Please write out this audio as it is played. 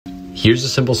Here's a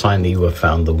simple sign that you have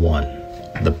found the one,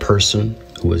 the person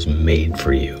who was made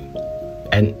for you.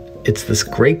 And it's this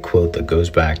great quote that goes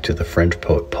back to the French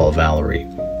poet Paul Valéry,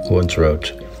 who once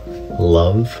wrote,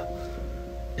 "Love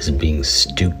is being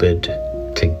stupid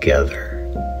together."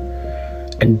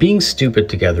 And being stupid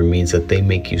together means that they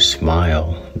make you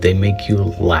smile, they make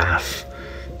you laugh,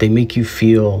 they make you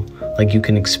feel like you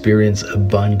can experience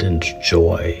abundant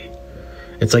joy.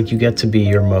 It's like you get to be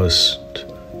your most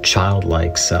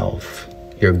childlike self.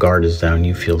 Your guard is down,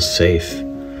 you feel safe.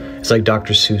 It's like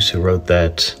Dr. Seuss, who wrote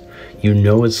that you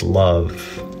know it's love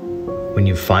when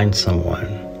you find someone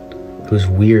whose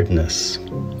weirdness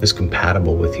is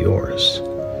compatible with yours.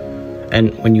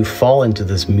 And when you fall into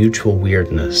this mutual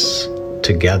weirdness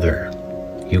together,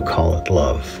 you call it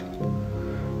love.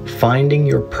 Finding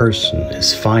your person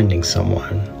is finding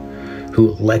someone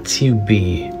who lets you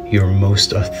be your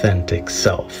most authentic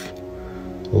self.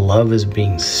 Love is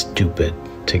being stupid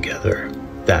together.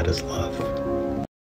 That is love.